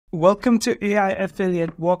Welcome to AI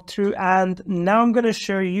Affiliate Walkthrough, and now I'm going to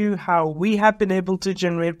show you how we have been able to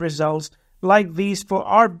generate results like these for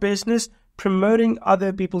our business promoting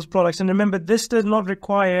other people's products. And remember, this does not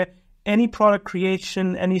require any product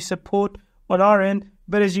creation, any support on our end,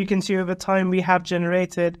 but as you can see over time, we have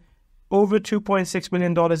generated over $2.6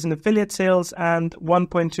 million in affiliate sales and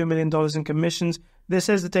 $1.2 million in commissions. This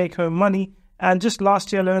is the take-home money, and just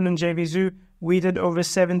last year alone in JVZoo, we did over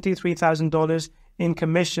 $73,000 in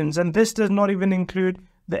commissions, and this does not even include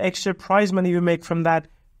the extra prize money you make from that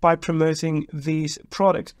by promoting these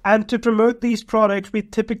products. And to promote these products, we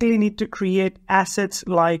typically need to create assets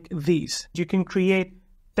like these. You can create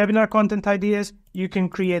webinar content ideas, you can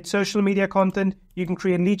create social media content, you can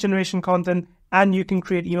create lead generation content, and you can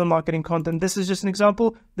create email marketing content. This is just an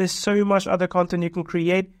example. There's so much other content you can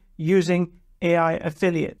create using AI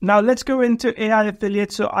Affiliate. Now let's go into AI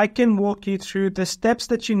Affiliate so I can walk you through the steps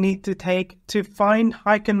that you need to take to find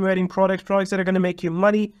high converting products that are going to make you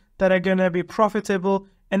money, that are going to be profitable,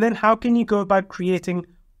 and then how can you go about creating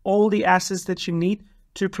all the assets that you need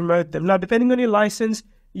to promote them. Now, depending on your license,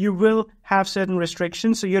 you will have certain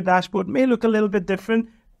restrictions, so your dashboard may look a little bit different,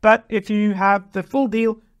 but if you have the full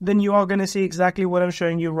deal, then you are going to see exactly what I'm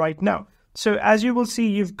showing you right now. So as you will see,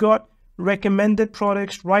 you've got recommended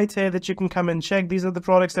products right here that you can come and check. These are the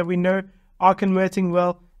products that we know are converting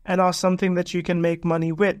well and are something that you can make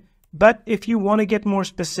money with. But if you want to get more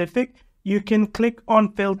specific, you can click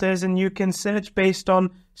on filters and you can search based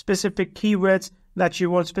on specific keywords that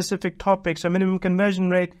you want, specific topics, or minimum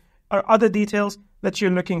conversion rate, or other details that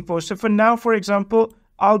you're looking for. So for now, for example,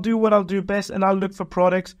 I'll do what I'll do best and I'll look for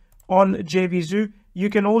products on JVZoo. You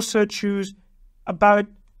can also choose about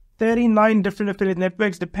 39 different affiliate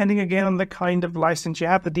networks, depending again on the kind of license you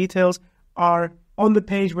have. The details are on the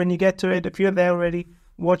page when you get to it if you're there already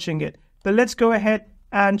watching it. But let's go ahead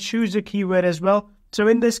and choose a keyword as well. So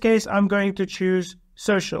in this case, I'm going to choose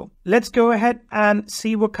social. Let's go ahead and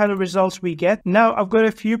see what kind of results we get. Now I've got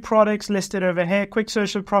a few products listed over here: Quick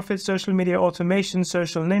Social Profit, Social Media Automation,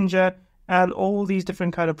 Social Ninja, and all these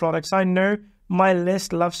different kind of products. I know my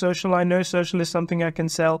list loves social. I know social is something I can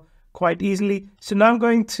sell quite easily. So now I'm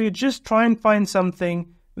going to just try and find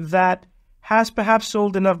something that has perhaps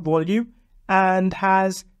sold enough volume and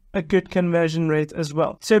has a good conversion rate as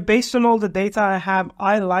well. So based on all the data I have,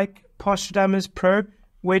 I like Postradamus Pro,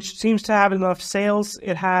 which seems to have enough sales.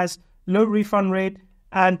 It has low refund rate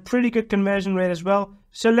and pretty good conversion rate as well.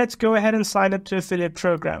 So let's go ahead and sign up to affiliate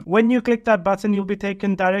program. When you click that button, you'll be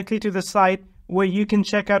taken directly to the site where you can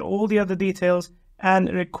check out all the other details and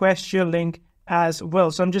request your link as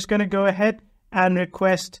well. So I'm just going to go ahead and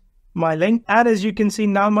request my link. And as you can see,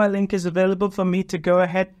 now my link is available for me to go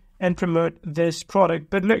ahead and promote this product.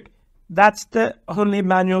 But look, that's the only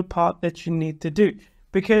manual part that you need to do,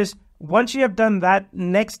 because once you have done that,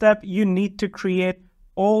 next up, you need to create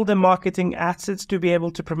all the marketing assets to be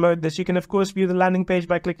able to promote this. You can, of course, view the landing page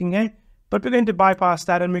by clicking here, but we're going to bypass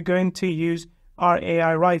that and we're going to use our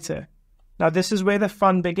AI writer. Now, this is where the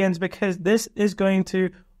fun begins, because this is going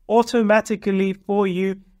to automatically for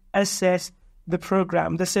you assess the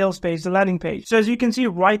program, the sales page, the landing page. So as you can see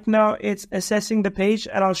right now, it's assessing the page,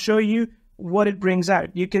 and I'll show you what it brings out.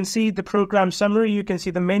 You can see the program summary, you can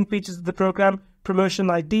see the main features of the program,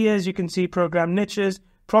 promotion ideas, you can see program niches,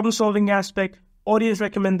 problem solving aspect, audience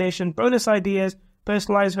recommendation, bonus ideas,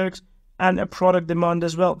 personalized hooks, and a product demand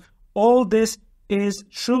as well. All this is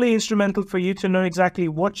truly instrumental for you to know exactly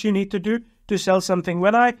what you need to do to sell something.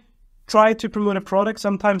 When I try to promote a product,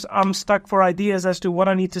 sometimes I'm stuck for ideas as to what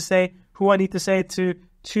I need to say, who I need to say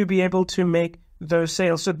to be able to make those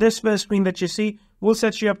sales. So this first screen that you see will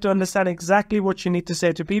set you up to understand exactly what you need to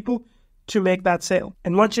say to people to make that sale.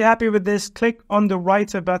 And once you're happy with this, click on the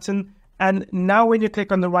writer button. And now when you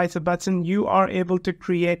click on the writer button, you are able to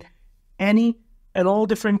create any and all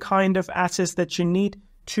different kind of assets that you need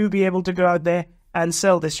to be able to go out there and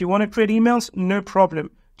sell this. You want to create emails? No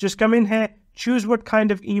problem. Just come in here, choose what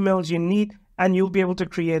kind of emails you need, and you'll be able to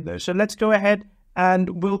create those. So let's go ahead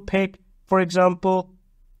and we'll pick, for example,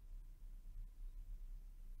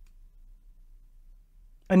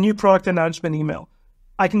 a new product announcement email.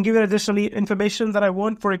 I can give it additional information that I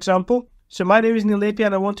want, for example. So my name is Neil Apia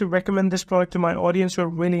and I want to recommend this product to my audience who are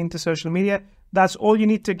really into social media. That's all you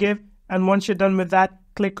need to give. And once you're done with that,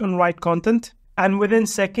 click on write content. And within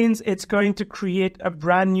seconds, it's going to create a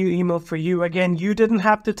brand new email for you. Again, you didn't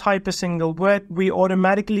have to type a single word. We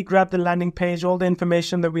automatically grabbed the landing page, all the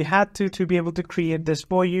information that we had to be able to create this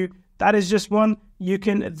for you. That is just one. You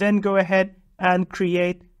can then go ahead and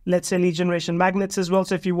create, let's say, lead generation magnets as well.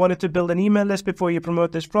 So if you wanted to build an email list before you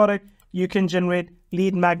promote this product, you can generate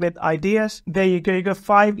lead magnet ideas. There you go. You got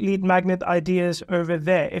 5 lead magnet ideas over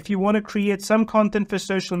there. If you want to create some content for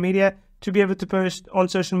social media to be able to post on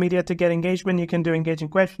social media to get engagement, you can do engaging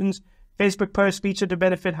questions, Facebook posts, feature to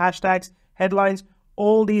benefit, hashtags, headlines,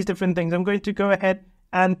 all these different things. I'm going to go ahead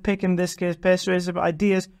and pick, in this case, persuasive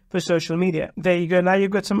ideas for social media. There you go. Now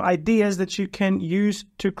you've got some ideas that you can use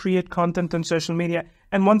to create content on social media.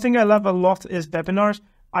 And one thing I love a lot is webinars.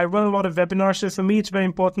 I run a lot of webinars, so for me, it's very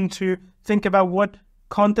important to think about what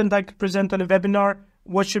content I could present on a webinar,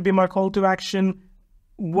 what should be my call to action,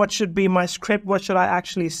 what should be my script, what should I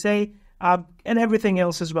actually say, and everything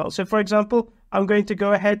else as well. So for example, I'm going to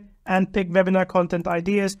go ahead and pick webinar content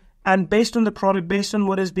ideas, and based on the product, based on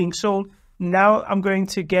what is being sold, now I'm going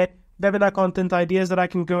to get webinar content ideas that I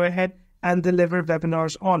can go ahead and deliver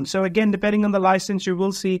webinars on. So again, depending on the license, you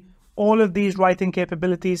will see all of these writing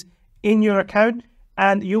capabilities in your account,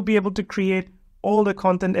 and you'll be able to create all the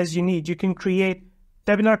content as you need. You can create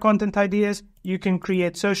webinar content ideas, you can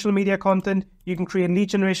create social media content, you can create lead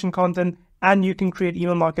generation content, and you can create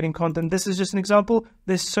email marketing content. This is just an example.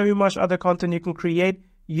 There's so much other content you can create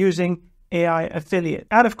using AI Affiliate.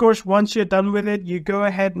 And of course, once you're done with it, you go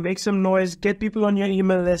ahead, make some noise, get people on your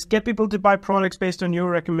email list, get people to buy products based on your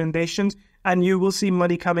recommendations, and you will see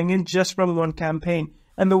money coming in just from one campaign.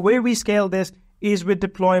 And the way we scale this is with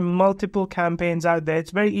deploying multiple campaigns out there. It's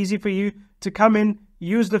very easy for you to come in,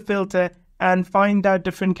 use the filter, and find out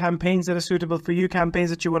different campaigns that are suitable for you, campaigns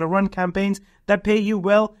that you want to run, campaigns that pay you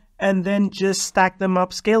well, and then just stack them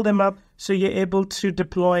up, scale them up, so you're able to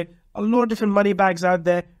deploy a lot of different money bags out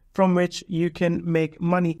there from which you can make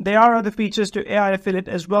money. There are other features to AI Affiliate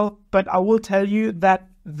as well, but I will tell you that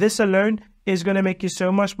this alone is going to make you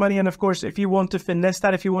so much money. And of course, if you want to finesse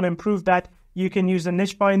that, if you want to improve that, you can use the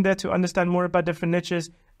niche finder to understand more about different niches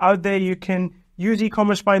out there. You can use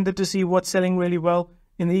e-commerce finder to see what's selling really well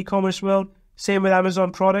in the e-commerce world. Same with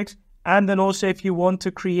Amazon products. And then also, if you want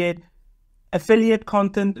to create affiliate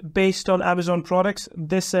content based on Amazon products,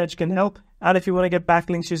 this search can help. And if you want to get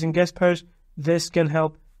backlinks using guest posts, this can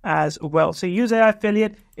help as well. So use AI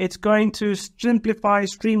Affiliate. It's going to simplify,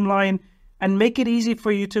 streamline, and make it easy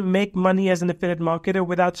for you to make money as an affiliate marketer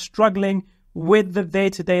without struggling with the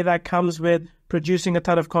day-to-day that comes with producing a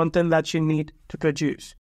ton of content that you need to produce.